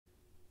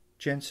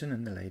Jensen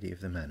and the Lady of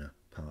the Manor,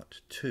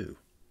 Part 2,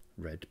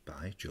 read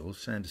by Jules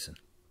Sanderson.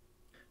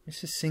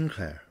 "Mrs.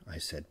 Sinclair," I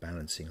said,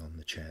 balancing on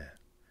the chair,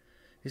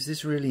 "is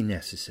this really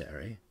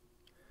necessary?"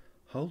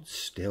 "Hold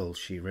still,"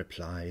 she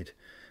replied,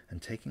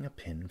 and taking a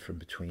pin from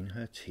between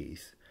her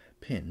teeth,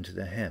 pinned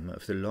the hem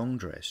of the long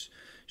dress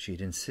she'd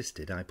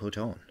insisted I put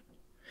on.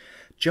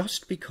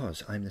 "Just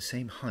because I'm the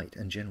same height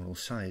and general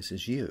size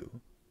as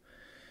you,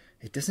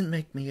 it doesn't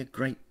make me a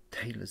great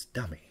tailor's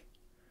dummy.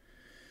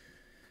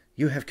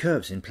 You have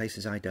curves in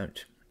places I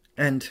don't,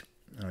 and,"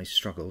 I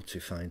struggled to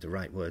find the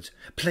right words,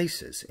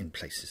 "places in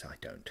places I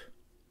don't."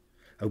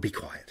 "Oh, be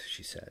quiet,"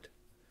 she said.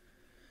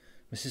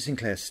 Mrs.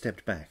 Sinclair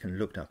stepped back and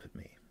looked up at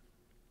me.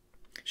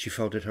 She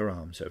folded her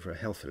arms over a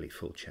healthily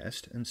full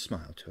chest and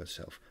smiled to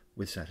herself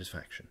with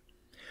satisfaction.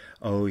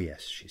 "Oh,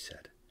 yes," she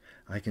said,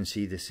 "I can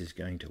see this is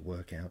going to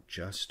work out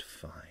just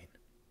fine."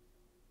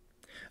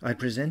 I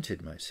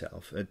presented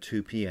myself at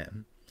 2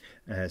 p.m.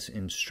 as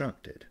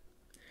instructed.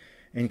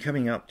 In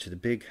coming up to the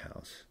big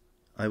house,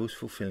 I was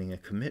fulfilling a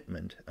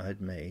commitment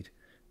I'd made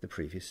the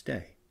previous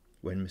day,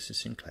 when Mrs.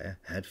 Sinclair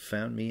had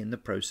found me in the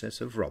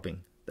process of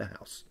robbing the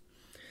house.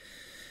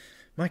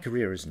 My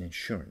career as an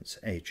insurance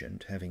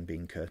agent having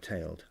been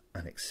curtailed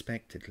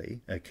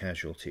unexpectedly, a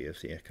casualty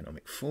of the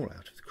economic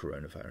fallout of the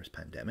coronavirus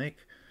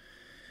pandemic,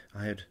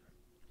 I had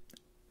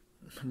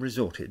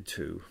resorted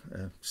to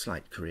a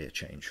slight career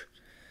change,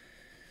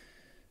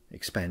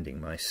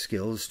 expanding my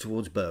skills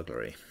towards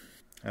burglary.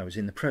 I was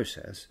in the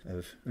process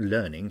of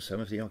learning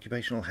some of the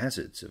occupational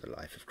hazards of a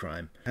life of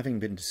crime. Having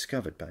been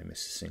discovered by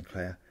Mrs.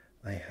 Sinclair,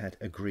 I had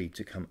agreed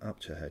to come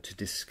up to her to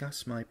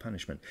discuss my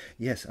punishment.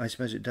 Yes, I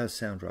suppose it does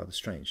sound rather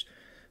strange,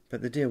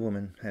 but the dear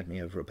woman had me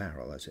over a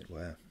barrel, as it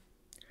were.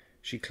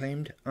 She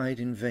claimed I'd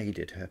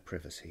invaded her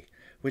privacy,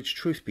 which,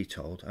 truth be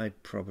told, I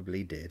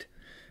probably did.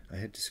 I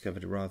had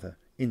discovered a rather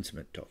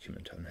intimate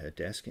document on her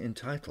desk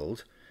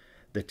entitled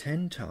 "The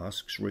 10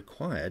 Tasks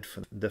Required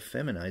for the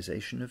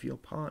Feminization of Your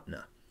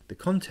Partner." The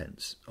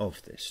contents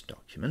of this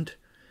document,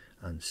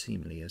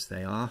 unseemly as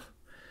they are,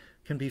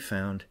 can be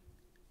found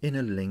in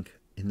a link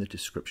in the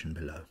description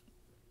below.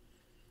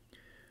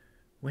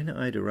 When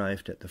I'd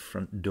arrived at the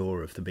front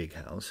door of the big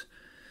house,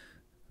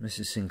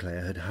 Mrs.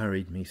 Sinclair had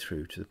hurried me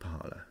through to the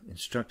parlour,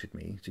 instructed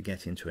me to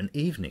get into an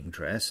evening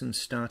dress, and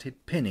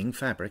started pinning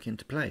fabric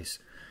into place.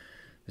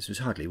 This was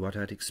hardly what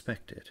I'd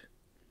expected.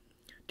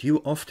 "Do you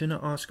often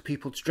ask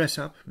people to dress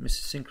up,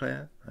 Mrs.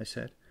 Sinclair?" I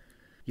said.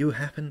 "You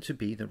happen to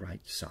be the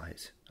right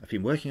size. I've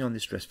been working on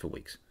this dress for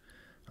weeks.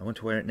 I want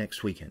to wear it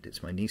next weekend.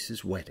 It's my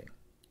niece's wedding.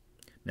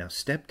 Now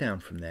step down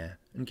from there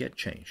and get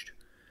changed.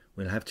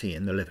 We'll have tea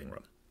in the living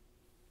room."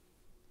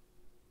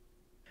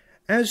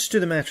 "As to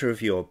the matter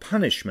of your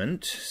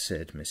punishment,"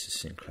 said Mrs.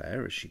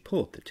 Sinclair as she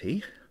poured the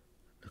tea,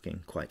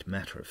 looking quite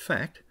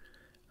matter-of-fact,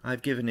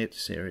 "I've given it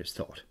serious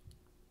thought."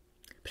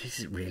 "But is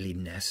it really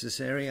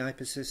necessary?" I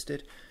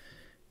persisted.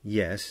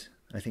 "Yes,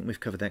 I think we've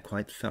covered that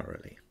quite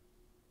thoroughly.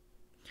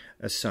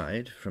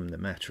 Aside from the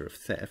matter of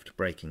theft,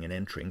 breaking and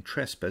entering,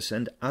 trespass,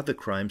 and other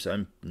crimes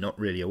I'm not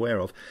really aware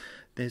of,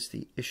 there's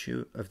the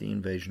issue of the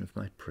invasion of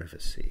my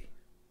privacy."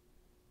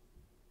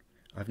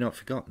 "I've not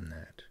forgotten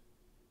that."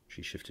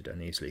 She shifted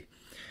uneasily.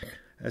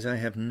 "As I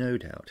have no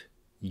doubt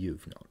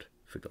you've not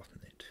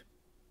forgotten it."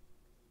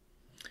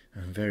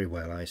 "Very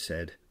well," I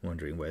said,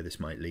 wondering where this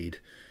might lead.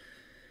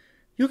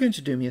 "You're going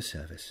to do me a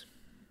service.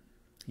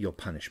 Your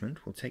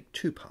punishment will take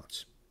 2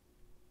 parts.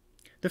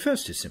 The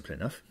first is simple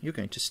enough. You're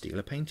going to steal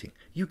a painting."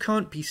 "You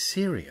can't be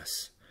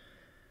serious."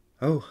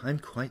 "Oh, I'm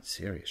quite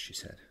serious," she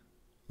said,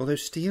 although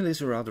steal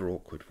is a rather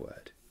awkward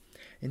word.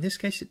 In this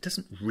case, it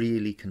doesn't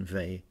really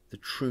convey the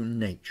true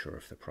nature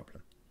of the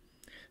problem.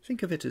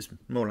 Think of it as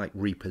more like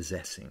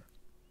repossessing.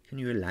 Can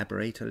you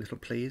elaborate a little,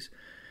 please?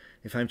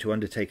 If I'm to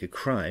undertake a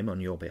crime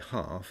on your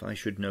behalf, I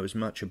should know as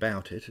much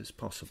about it as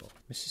possible."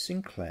 Mrs.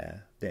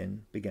 Sinclair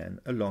then began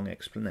a long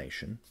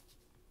explanation,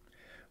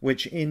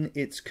 which in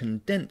its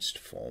condensed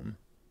form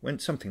went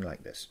something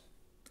like this.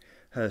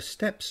 Her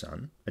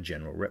stepson, a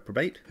general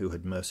reprobate who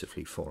had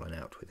mercifully fallen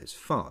out with his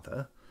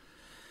father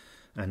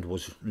and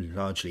was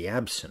largely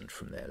absent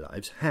from their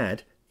lives,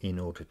 had, in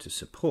order to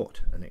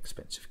support an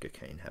expensive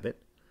cocaine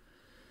habit,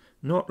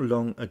 not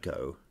long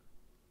ago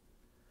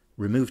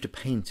removed a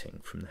painting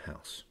from the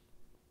house.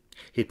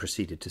 He had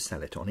proceeded to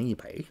sell it on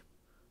eBay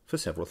for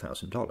several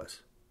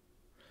 $1,000s.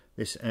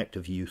 This act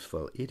of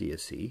youthful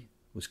idiocy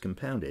was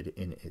compounded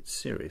in its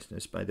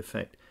seriousness by the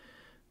fact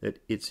that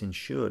its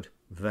insured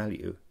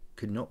value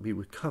could not be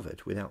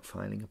recovered without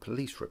filing a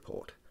police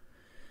report.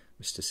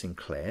 Mr.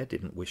 Sinclair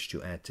didn't wish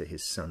to add to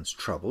his son's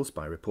troubles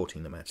by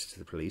reporting the matter to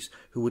the police,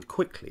 who would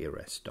quickly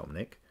arrest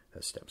Dominic,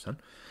 her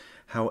stepson.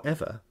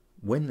 However,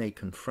 when they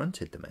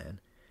confronted the man,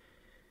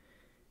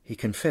 he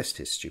confessed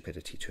his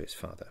stupidity to his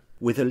father.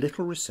 With a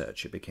little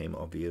research, it became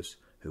obvious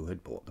who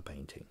had bought the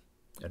painting,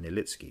 a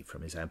Nilitsky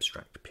from his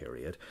abstract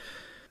period,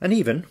 and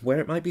even where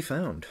it might be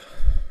found.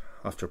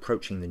 After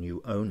approaching the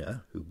new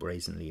owner, who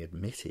brazenly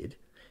admitted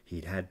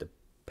he'd had the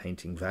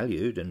painting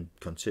valued and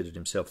considered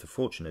himself the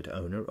fortunate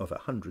owner of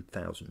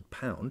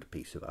 £100,000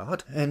 piece of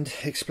art, and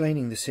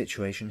explaining the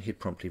situation, he had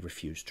promptly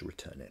refused to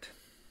return it,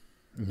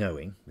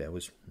 knowing there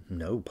was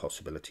no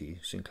possibility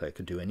Sinclair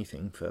could do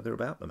anything further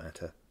about the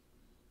matter.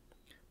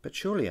 "But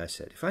surely," I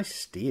said, "if I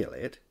steal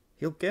it,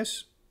 he'll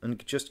guess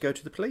and just go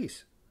to the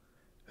police,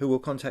 who will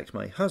contact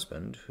my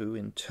husband, who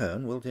in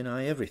turn will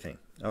deny everything.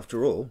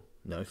 After all,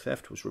 no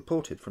theft was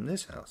reported from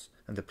this house,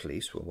 and the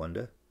police will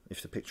wonder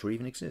if the picture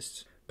even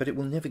exists. But it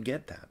will never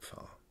get that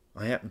far.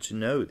 I happen to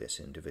know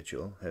this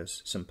individual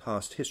has some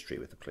past history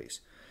with the police.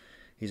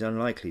 He's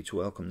unlikely to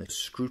welcome the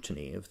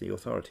scrutiny of the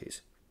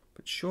authorities.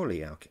 But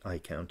surely," I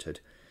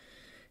countered,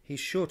 "he's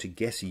sure to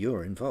guess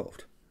you're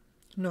involved."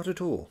 "Not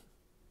at all.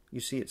 You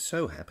see, it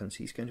so happens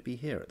he's going to be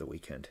here at the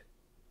weekend.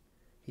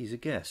 He's a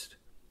guest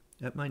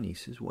at my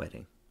niece's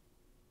wedding."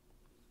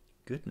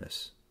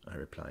 "Goodness," I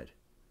replied.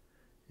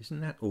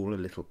 "Isn't that all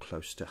a little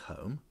close to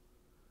home?"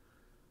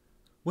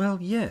 "Well,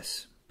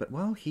 yes, but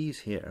while he's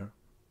here,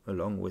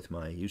 along with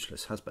my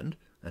useless husband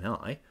and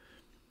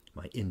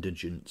my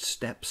indigent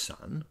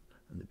stepson,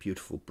 and the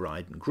beautiful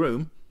bride and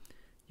groom,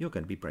 you're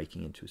going to be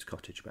breaking into his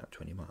cottage about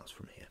 20 miles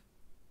from here,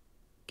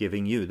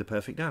 giving you the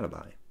perfect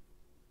alibi."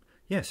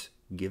 "Yes,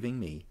 giving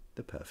me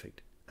the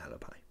perfect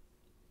alibi.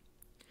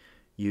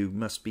 You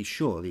must be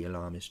sure the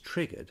alarm is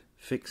triggered,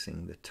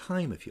 fixing the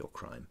time of your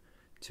crime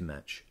to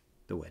match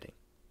the wedding."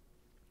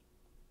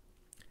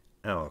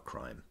 "Our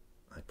crime,"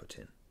 I put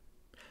in.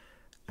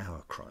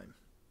 "Our crime.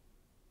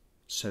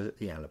 So that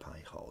the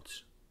alibi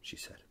holds," she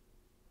said.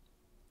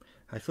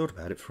 I thought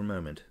about it for a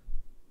moment.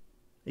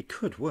 It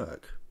could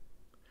work.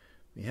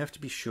 We have to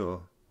be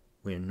sure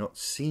we're not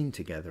seen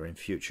together in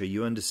future,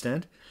 you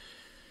understand?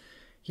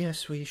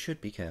 "Yes, we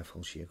should be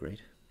careful," she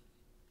agreed.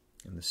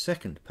 "And the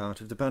second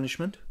part of the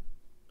punishment?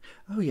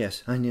 Oh,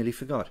 yes, I nearly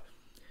forgot.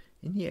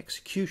 In the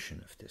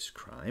execution of this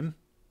crime,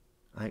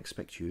 I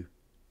expect you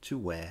to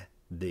wear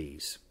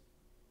these."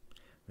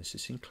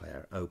 Mrs.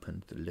 Sinclair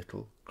opened the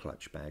little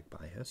clutch bag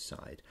by her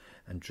side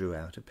and drew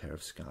out a pair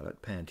of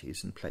scarlet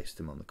panties and placed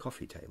them on the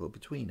coffee table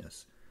between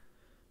us.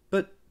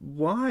 "But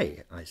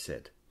why?" I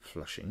said,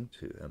 flushing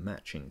to a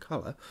matching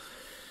colour.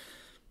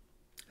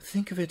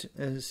 "Think of it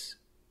as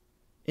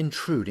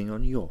intruding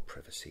on your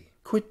privacy.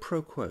 Quid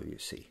pro quo, you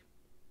see."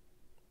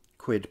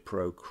 "Quid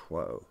pro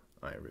quo,"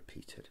 I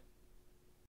repeated.